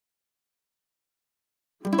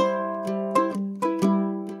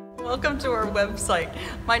Welcome to our website.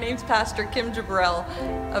 My name's Pastor Kim Jabrell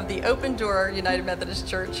of the Open Door United Methodist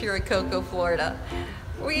Church here in Cocoa, Florida.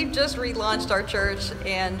 We've just relaunched our church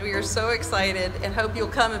and we are so excited and hope you'll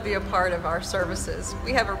come and be a part of our services.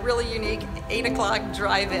 We have a really unique 8 o'clock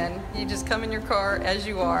drive-in. You just come in your car as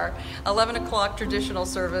you are. 11 o'clock traditional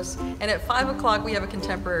service, and at 5 o'clock we have a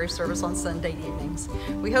contemporary service on Sunday evenings.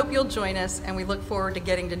 We hope you'll join us, and we look forward to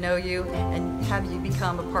getting to know you and have you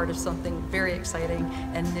become a part of something very exciting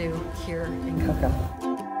and new here in Cocoa.